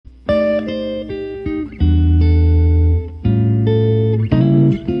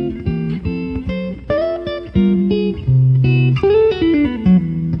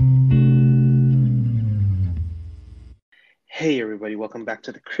back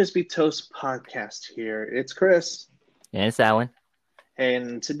to the Crispy Toast podcast here. It's Chris, And it's Alan.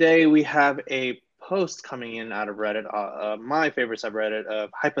 and today we have a post coming in out of Reddit, my favorite subreddit of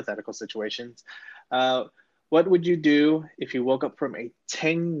hypothetical situations. Uh, what would you do if you woke up from a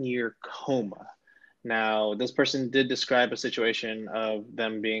 10-year coma? Now, this person did describe a situation of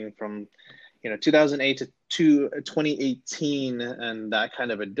them being from 2008 to 2018 and that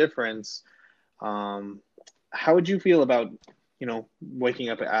kind of a difference. Um, how would you feel about, waking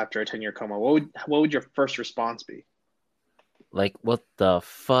up after a 10-year coma? What would your first response be? Like, what the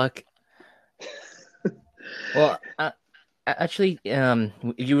fuck? Well, actually, if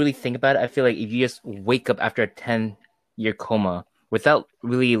you really think about it, I feel like if you just wake up after a 10-year coma without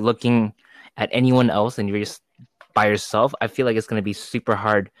really looking at anyone else and you're just by yourself, I feel like it's going to be super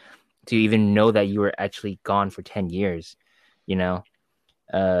hard to even know that you were actually gone for 10 years, you know?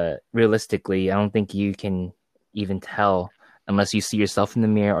 Realistically, I don't think you can even tell unless you see yourself in the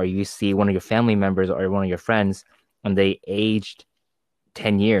mirror or you see one of your family members or one of your friends and they aged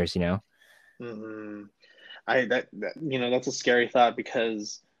 10 years, Mm-hmm. That's a scary thought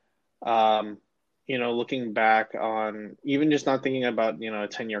because um, looking back on even just not thinking about a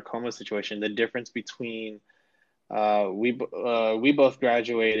 10-year coma situation, the difference between we both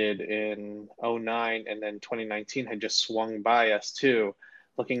graduated in '09 and then 2019 had just swung by us too.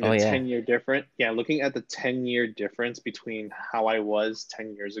 Oh, yeah. Looking at the 10-year difference between how I was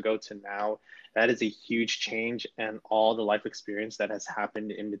 10 years ago to now, that is a huge change and all the life experience that has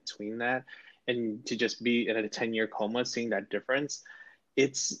happened in between that. And to just be in a 10-year coma, seeing that difference,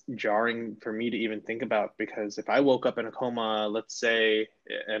 it's jarring for me to even think about because if I woke up in a coma, let's say,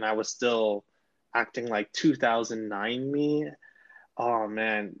 and I was still acting like 2009 me, oh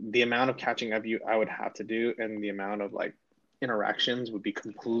man, the amount of catching up I would have to do and the amount of like interactions would be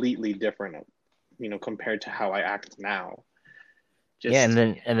completely different, compared to how I act now. Yeah, and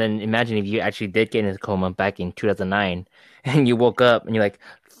Just then imagine if you actually did get into a coma back in 2009 and you woke up and you're like,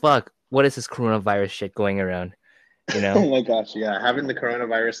 fuck, what is this coronavirus shit going around, you know? oh my gosh, yeah, having the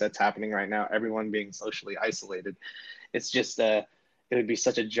coronavirus that's happening right now, everyone being socially isolated, it's just it would be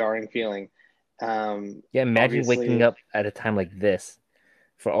such a jarring feeling. Yeah, imagine waking Obviously, up at a time like this.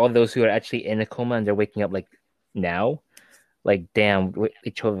 For all those who are actually in a coma and they're waking up like now, like damn,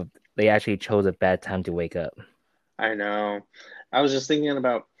 they actually chose a bad time to wake up. I know. I was just thinking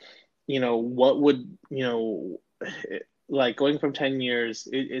about, what would, like going from 10 years,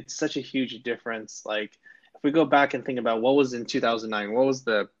 it's such a huge difference. Like, if we go back and think about what was in 2009, what was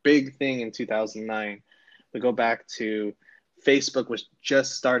the big thing in 2009? We go back to Facebook was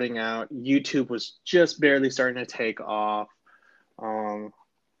just starting out, YouTube was just barely starting to take off. Um,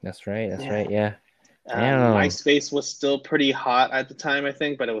 That's right. That's yeah, right. Yeah. Damn. MySpace was still pretty hot at the time, I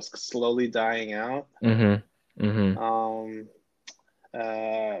think, but it was slowly dying out. Mm-hmm. Mm-hmm. Um,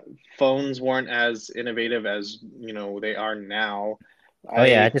 uh, Phones weren't as innovative as they are now. Oh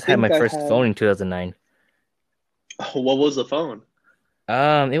yeah, I I just had my think I first phone had in 2009. what was the phone?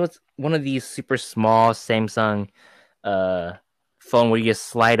 It was one of these super small Samsung uh phone where you just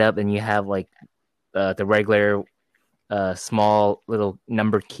slide up and you have like the regular small little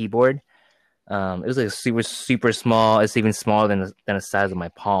numbered keyboard. It was like super small. It's even smaller than the size of my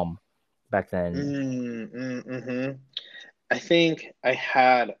palm back then. Mm-hmm. I think I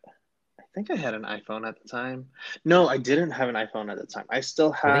had an iPhone at the time. No, I didn't have an iPhone at the time. I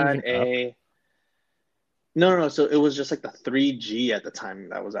still Were they had even up? a no, no, no. So it was just like the 3G at the time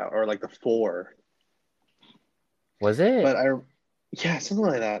that was out, or like the 4. Was it? But yeah, something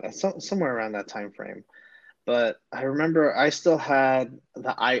like that, somewhere around that time frame. But I remember I still had an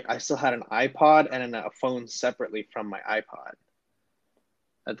iPod and a phone separately from my iPod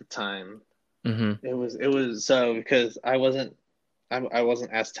at the time. Mm-hmm. It was so because I wasn't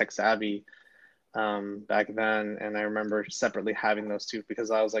as tech savvy back then, and I remember separately having those two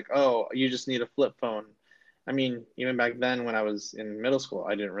because I was like, oh, you just need a flip phone. I mean, even back then when I was in middle school,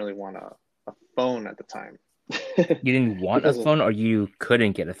 I didn't really want a phone at the time You didn't want a because phone, or you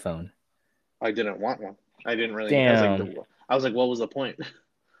couldn't get a phone? I didn't want one. I didn't really. Damn. I was like, what was the point?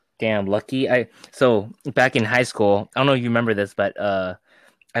 Damn, lucky. So back in high school, I don't know if you remember this, but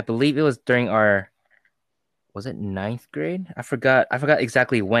I believe it was during our was it ninth grade? I forgot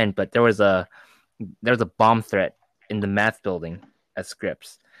exactly when, but there was a bomb threat in the math building at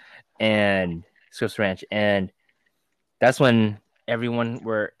Scripps Ranch, and that's when everyone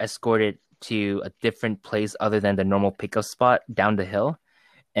were escorted to a different place other than the normal pickup spot down the hill.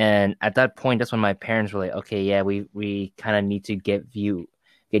 And at that point, that's when my parents were like, "Okay, yeah, we kind of need to get you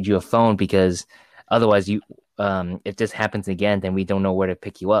a phone because otherwise, if this happens again, then we don't know where to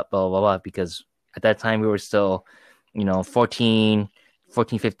pick you up." Blah blah blah. Because at that time, we were still, 14,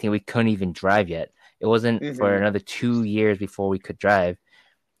 14, 15, we couldn't even drive yet. It wasn't for Mm-hmm. another 2 years before we could drive.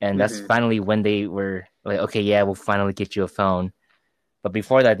 And that's Mm-hmm. finally when they were like, okay, yeah, we'll finally get you a phone. But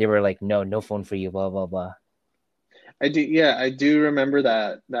before that, they were like, no, no phone for you, blah, blah, blah. I do, yeah, I do remember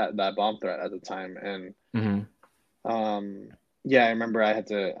that bomb threat at the time, and Mm-hmm. um, yeah, I remember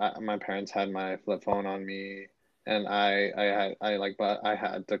my parents had my flip phone on me, and but I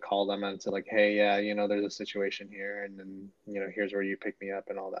had to call them and say like, hey, yeah, there's a situation here, and then here's where you pick me up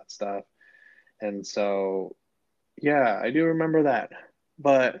and all that stuff, and so yeah, I do remember that,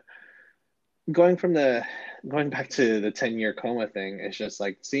 but going from the going back to the 10-year coma thing, it's just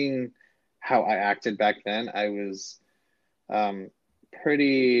like seeing how I acted back then. Um,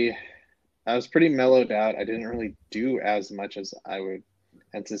 pretty, I was pretty mellowed out. I didn't really do as much as I would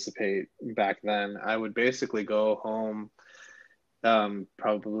anticipate back then. I would basically go home,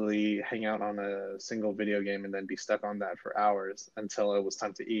 probably hang out on a single video game and then be stuck on that for hours until it was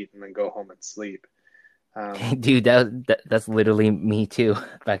time to eat and then go home and sleep. Um, Dude, that's literally me too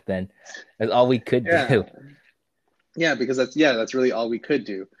back then. That's all we could yeah, do. yeah, because that's really all we could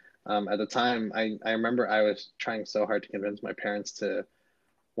do. At the time, I remember I was trying so hard to convince my parents to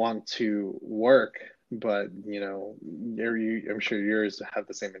want to work, but I'm sure yours have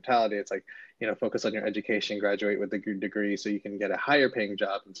the same mentality. It's like, focus on your education, graduate with a good degree so you can get a higher paying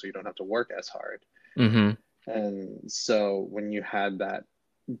job and so you don't have to work as hard. Mm-hmm. And so when you had that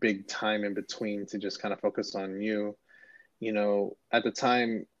big time in between to just kind of focus on you, at the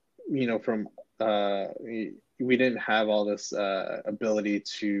time, from we didn't have all this ability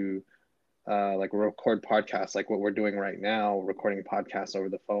to like record podcasts like what we're doing right now, recording podcasts over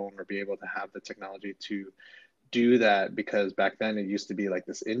the phone, or be able to have the technology to do that, because back then it used to be like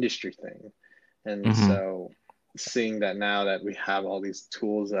this industry thing. And Mm-hmm. so seeing that now that we have all these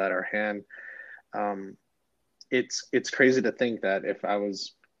tools at our hand, um, it's crazy to think that if I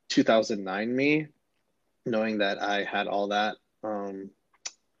was 2009 me, knowing that I had all that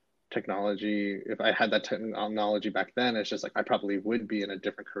technology, if I had that technology back then, it's just like I probably would be in a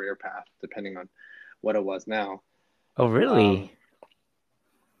different career path depending on what it was now. Oh, Um, really?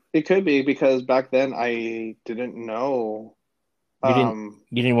 it could be because back then I didn't know. You didn't Um,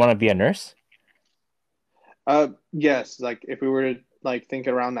 you didn't want to be a nurse? yes, like if we were to like think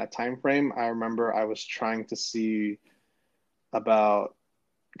around that time frame, I remember I was trying to see about,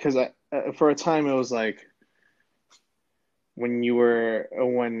 because for a time it was like when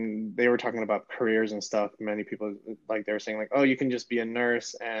they were talking about careers and stuff, many people like they were saying like, oh, you can just be a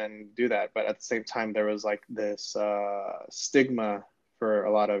nurse and do that, but at the same time there was like this stigma for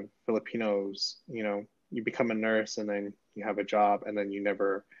a lot of Filipinos. You become a nurse and then you have a job and then you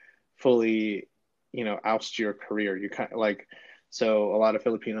never fully oust your career. You kind of like, so a lot of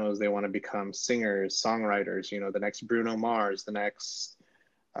Filipinos, they want to become singers, songwriters, the next Bruno Mars, the next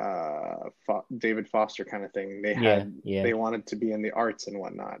David Foster kind of thing. Yeah, yeah. They wanted to be in the arts and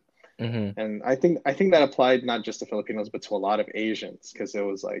whatnot. Mm-hmm. And I think that applied not just to Filipinos but to a lot of Asians, because it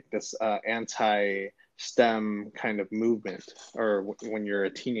was like this anti-STEM kind of movement, or when you're a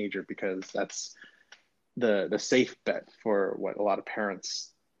teenager, because that's the safe bet for what a lot of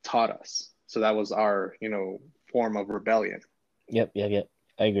parents taught us. So that was our form of rebellion. Yep, yep, yep.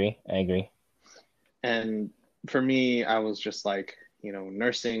 I agree. I agree. And for me, I was just like,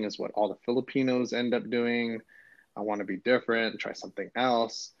 nursing is what all the Filipinos end up doing. I want to be different, try something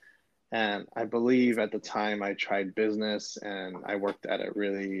else. And I believe at the time I tried business and I worked at a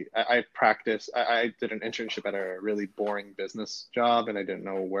really, I practiced, I did an internship at a really boring business job and I didn't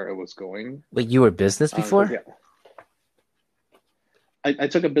know where it was going. Wait, you were business Because, before? yeah, I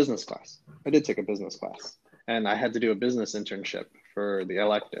took a business class. I did take a business class and I had to do a business internship for the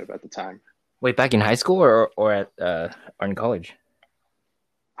elective at the time. Wait, back in high school or at or in college?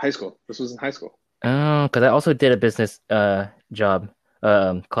 High school. This was in high school. Oh, because I also did a business job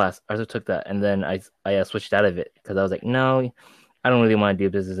class. I also took that, and then I switched out of it because I was like, no, I don't really want to do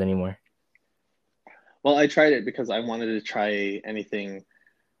business anymore. Well, I tried it because I wanted to try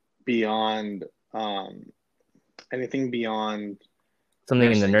beyond um, anything beyond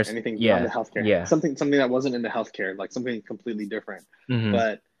Something in the nursing, nurse. anything beyond the Yeah, healthcare, yeah. something that wasn't in the healthcare, like something completely different. Mm-hmm.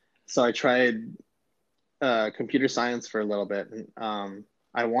 But so I tried computer science for a little bit. And,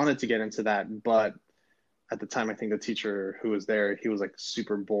 I wanted to get into that, but at the time, I think the teacher who was there, he was like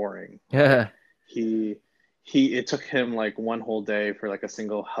super boring. Like Yeah. he it took him like one whole day for like a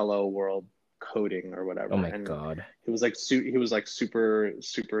single hello world coding or Oh whatever, my and God. he was like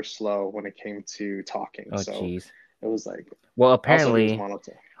super slow when it came to talking. Oh So geez. it was like, Well, also he was apparently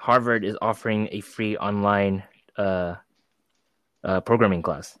monotone. Harvard is offering a free online uh programming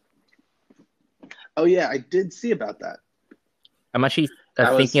class. Oh yeah, I did see about that. I'm actually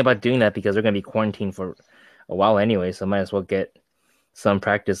I thinking was about doing that because we're gonna be quarantined for a while anyway, so might as well get some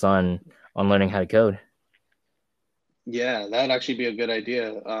practice on learning how to code. Yeah, that'd actually be a good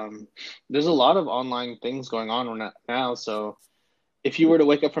idea. There's a lot of online things going on now, so if you were to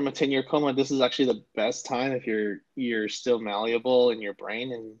wake up from a 10-year coma, this is actually the best time if you're still malleable in your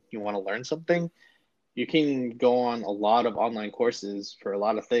brain and you want to learn something. You can go on a lot of online courses for a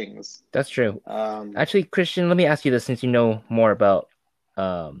lot of things. That's true. Um, Actually, Christian, let me ask you this since you know more about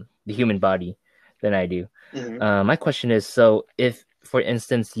the human body than I do. mhm, My question is, so if, for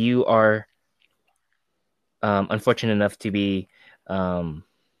instance, you are unfortunate enough to be, um,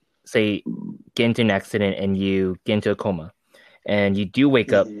 say, get into an accident and you get into a coma, and you do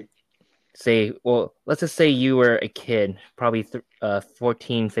wake up, mhm, say, well, let's just say you were a kid, probably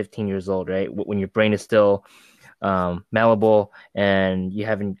 14, 15 years old, right? When your brain is still malleable and you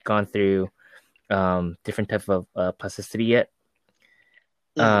haven't gone through different type of plasticity yet.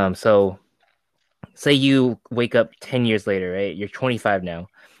 mhm, So say you wake up 10 years later, right? You're 25 now.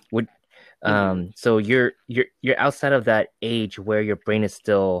 Would mhm. so you're outside of that age where your brain is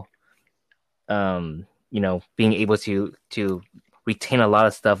still being able to retain a lot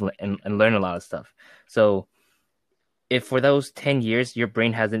of stuff and learn a lot of stuff. So if for those 10 years your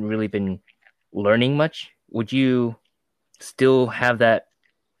brain hasn't really been learning much, would you still have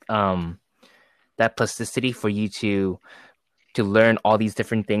um that plasticity for you to learn all these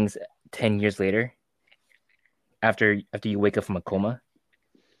different things 10 years later after you wake up from a coma?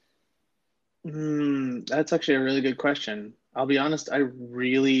 That's actually a really good question. I'll be honest, I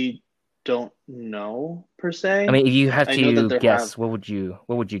really don't know per I se. mean, if you have I know that to there have, guess, what would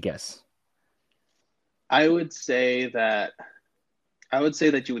you guess? I would say that I would say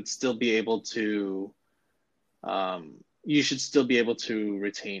that you would still be able to you should still be able to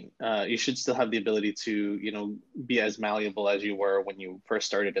retain. You should still have the ability to, be as malleable as you were when you first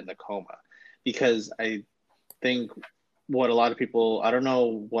started in the coma. Because I think what a lot of people, I don't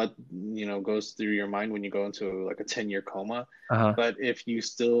know what, goes through your mind when you go into like a 10-year coma, Uh-huh. but if you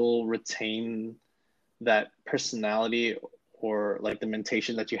still retain that personality or like the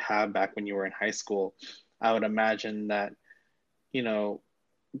mentation that you have back when you were in high school, I would imagine that, you know,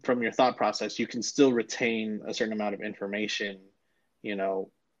 from your thought process, you can still retain a certain amount of information, you know,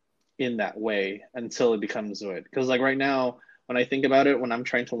 in that way until it becomes good. Because like right now, when I think about it, when I'm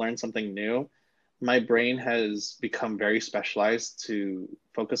trying to learn something new, my brain has become very specialized to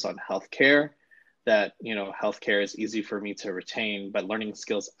focus on healthcare. That healthcare is easy for me to retain, but learning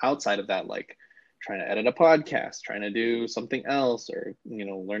skills outside of that, like trying to edit a podcast, trying to do something else, or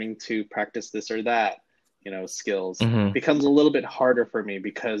learning to practice this or that, skills Hmm. becomes a little bit harder for me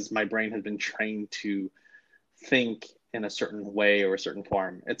because my brain has been trained to think in a certain way or a certain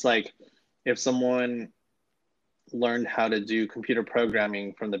form. It's like if someone learned how to do computer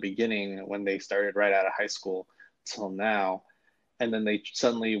programming from the beginning when they started right out of high school till now, and then they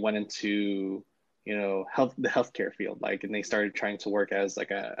suddenly went into the healthcare field, like, and they started trying to work as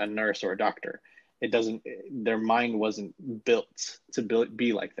like a nurse or a doctor. It doesn't Their mind wasn't built to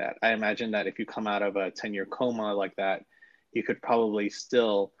be like that. I imagine that if you come out of a 10-year coma like that, you could probably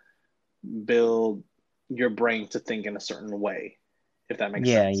still build your brain to think in a certain way, if that makes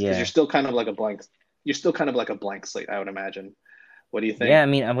Yeah, sense. Because yeah. you're still kind of like a blank slate, I would imagine. What do you Yeah, think? I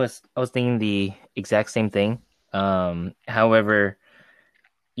mean, I was thinking the exact same thing. However,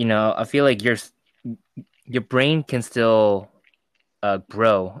 I feel like your brain can still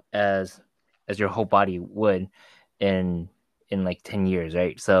grow as your whole body would in in like 10 years,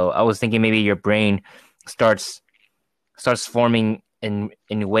 right? So I was thinking maybe your brain starts starts forming in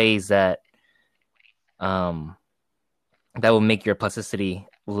ways um that will make your plasticity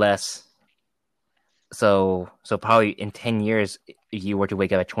less. So probably in 10 years, if you were to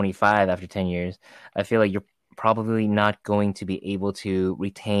wake up at 25 after 10 years, I feel like you're probably not going to be able to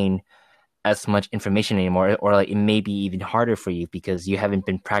retain as much information anymore, or like it may be even harder for you because you haven't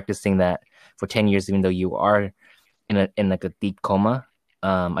been practicing that for 10 years, even though you are in like a deep coma.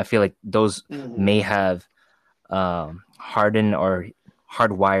 I feel like those Mm-hmm. may have hardened or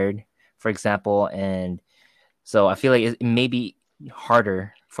hardwired, for example, and so I feel like it may be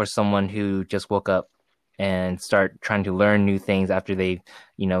harder for someone who just woke up and start trying to learn new things after they,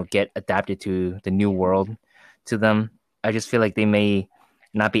 get adapted to the new world to them. I just feel like they may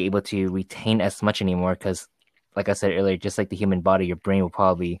not be able to retain as much anymore because, like I said earlier, just like the human body, your brain will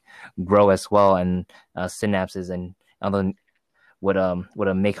probably grow as well, and synapses and other would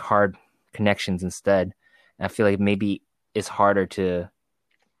make hard connections instead. And I feel like maybe it's harder to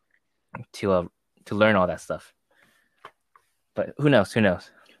uh, to learn all that stuff. But who knows? Who knows?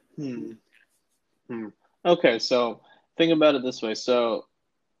 Hmm. Hmm. Okay, so think about it this way. So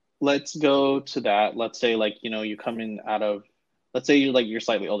let's go to that. Let's say like, you come in out of, let's say you're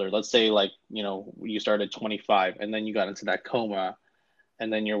slightly older. Let's say like, you started 25 and then you got into that coma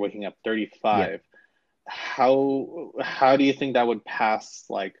and then you're waking up Yeah. 35. How do you think that would pass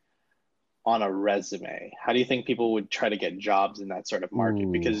like on a resume? How do you think people would try to get jobs in that sort of market?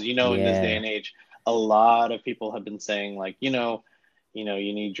 Ooh, Because in this day yeah. and age, a lot of people have been saying like, you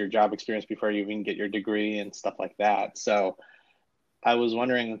need your job experience before you even get your degree and stuff like that. So I was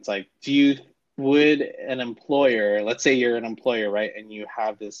wondering, it's like, would an employer, let's say you're an employer, right, and you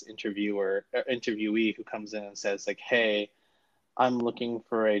have this interviewee who comes in and says like, "Hey, I'm looking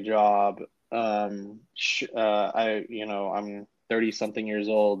for a job. I'm 30 something years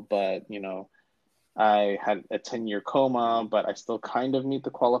old, but I had a 10-year coma, but I still kind of meet the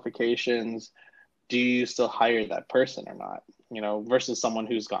qualifications. Do you still hire that person or not? Versus someone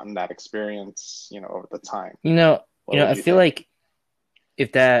who's gotten that experience, over the time. You know, What would I you feel think? like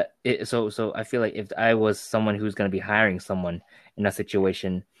so I feel like if I was someone who's going to be hiring someone in that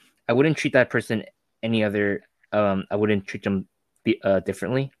situation, I wouldn't treat that person any other I wouldn't treat them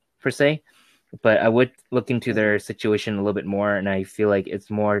differently per se, but I would look into Mm-hmm. their situation a little bit more, and I feel like it's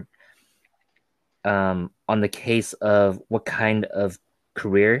more on the case of what kind of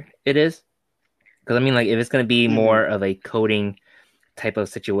career it is. Because I mean, like if it's going to be Mm-hmm. more of a coding type of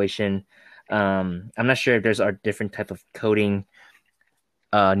situation, I'm not sure if there's a different type of coding,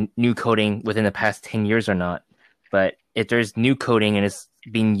 new coding within the past 10 years or not. But if there's new coding and it's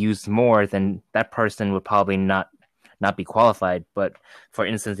being used more, then that person would probably not be qualified. But for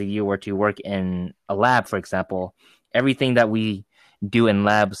instance, if you were to work in a lab, for example, everything that we do in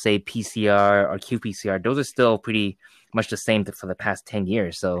labs, say PCR or qPCR, those are still pretty much the same for the past 10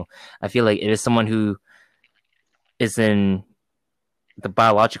 years. So I feel like it is someone who is in the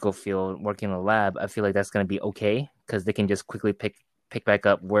biological field working in a lab, I feel like that's going to be okay because they can just quickly pick back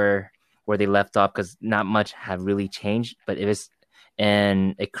up where they left off because not much have really changed. But if it's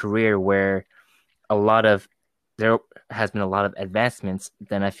in a career where a lot of there has been a lot of advancements,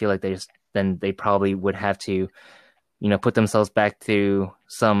 then I feel like then they probably would have to put themselves back to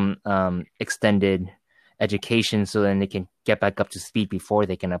some extended education so then they can get back up to speed before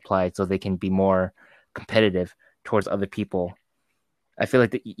they can apply so they can be more competitive towards other people. I feel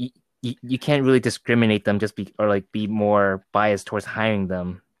like you can't really discriminate them or like be more biased towards hiring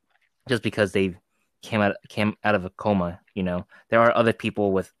them just because they came out of a coma. There are other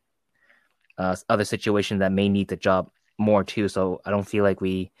people with other situations that may need the job more too. So I don't feel like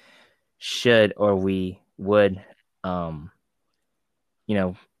we should or we would um you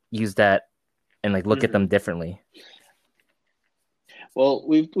know use that and like look at Mm-hmm. them differently. Well,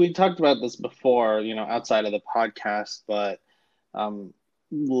 we talked about this before, outside of the podcast, but um,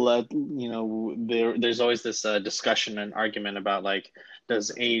 there's always this discussion and argument about like,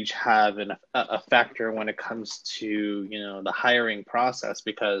 does age have a factor when it comes to the hiring process?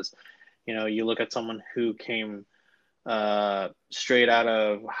 Because you look at someone who came straight out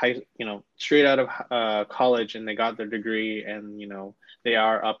of college and they got their degree and they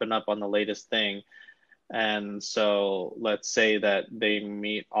are up and up on the latest thing, and so let's say that they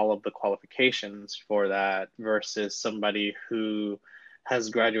meet all of the qualifications for that versus somebody who has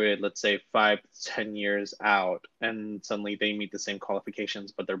graduated, let's say 5 to 10 years out, and suddenly they meet the same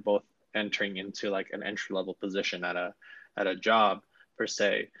qualifications, but they're both entering into like an entry level position at a job per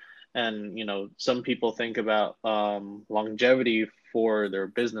se. And some people think about longevity for their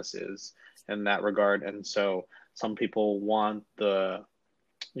businesses in that regard, and so some people want the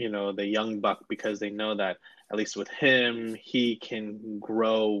young buck because they know that at least with him he can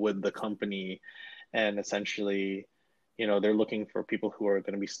grow with the company, and essentially they're looking for people who are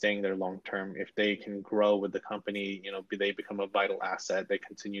going to be staying there long term. If they can grow with the company, they become a vital asset, they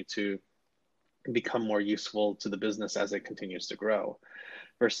continue to become more useful to the business as it continues to grow,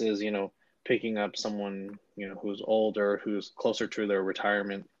 versus picking up someone who's older, who's closer to their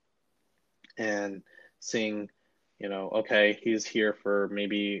retirement, and seeing, okay, he's here for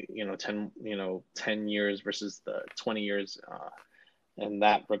maybe 10 years versus the 20 years in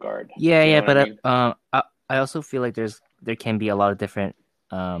that regard. Yeah, You know yeah, what I but mean? I also feel like there can be a lot of different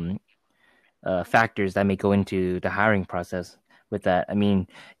um factors that may go into the hiring process with that. I mean,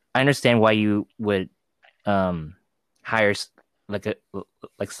 I understand why you would um hire like a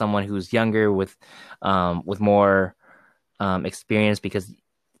like someone who's younger with more experience because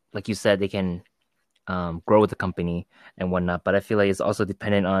like you said they can grow with the company and whatnot. But I feel like it's also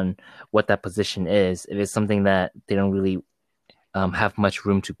dependent on what that position is. If it's something that they don't really have much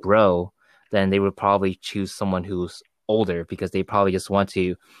room to grow, then they would probably choose someone who's older because they probably just want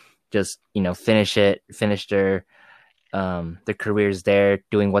to just finish their their careers there,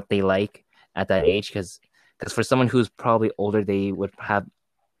 doing what they like at that age. Because for someone who's probably older, they would have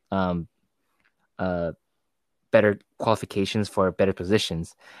um, uh, better qualifications for better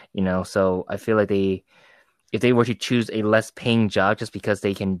positions. So I feel like if they were to choose a less paying job just because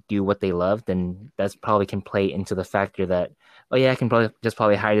they can do what they love, then that's probably can play into the factor that, oh yeah, I can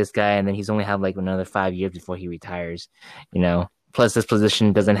probably hire this guy and then he's only have like another 5 years before he retires. Plus this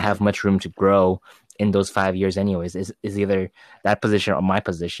position doesn't have Mm-hmm. much room to grow in those 5 years anyways. Is either that position or my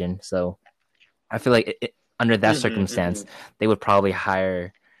position. So I feel like under that Mm-hmm. Mm-hmm. circumstance, they would probably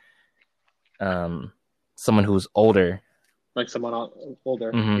hire um someone who's older. Like someone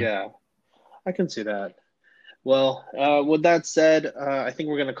older. Hmm. Yeah, I can see that. Well, with that said, I think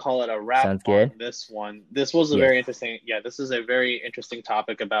we're going to call it a wrap Sounds on good. this one. This was a Yes. very interesting, yeah, this is a very interesting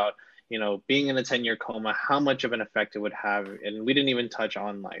topic about, being in a 10-year coma, how much of an effect it would have. And we didn't even touch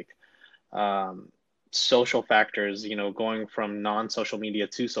on like um, social factors, going from non-social media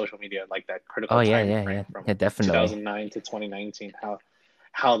to social media, like that Oh critical yeah, time yeah, frame yeah, from yeah, definitely. 2009 to 2019,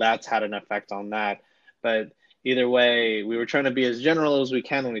 how that's had an effect on that. But either way, we were trying to be as general as we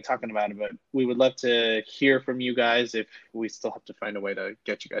can when we're talking about it, but we would love to hear from you guys if we still have to find a way to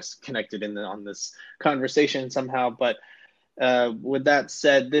get you guys connected on this conversation somehow. But with that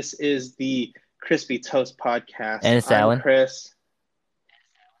said, this is the Crispy Toast Podcast. And it's I'm Alan. Chris.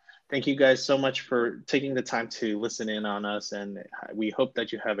 Thank you guys so much for taking the time to listen in on us, and we hope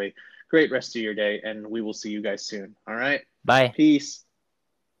that you have a great rest of your day, and we will see you guys soon. All right? Bye. Peace.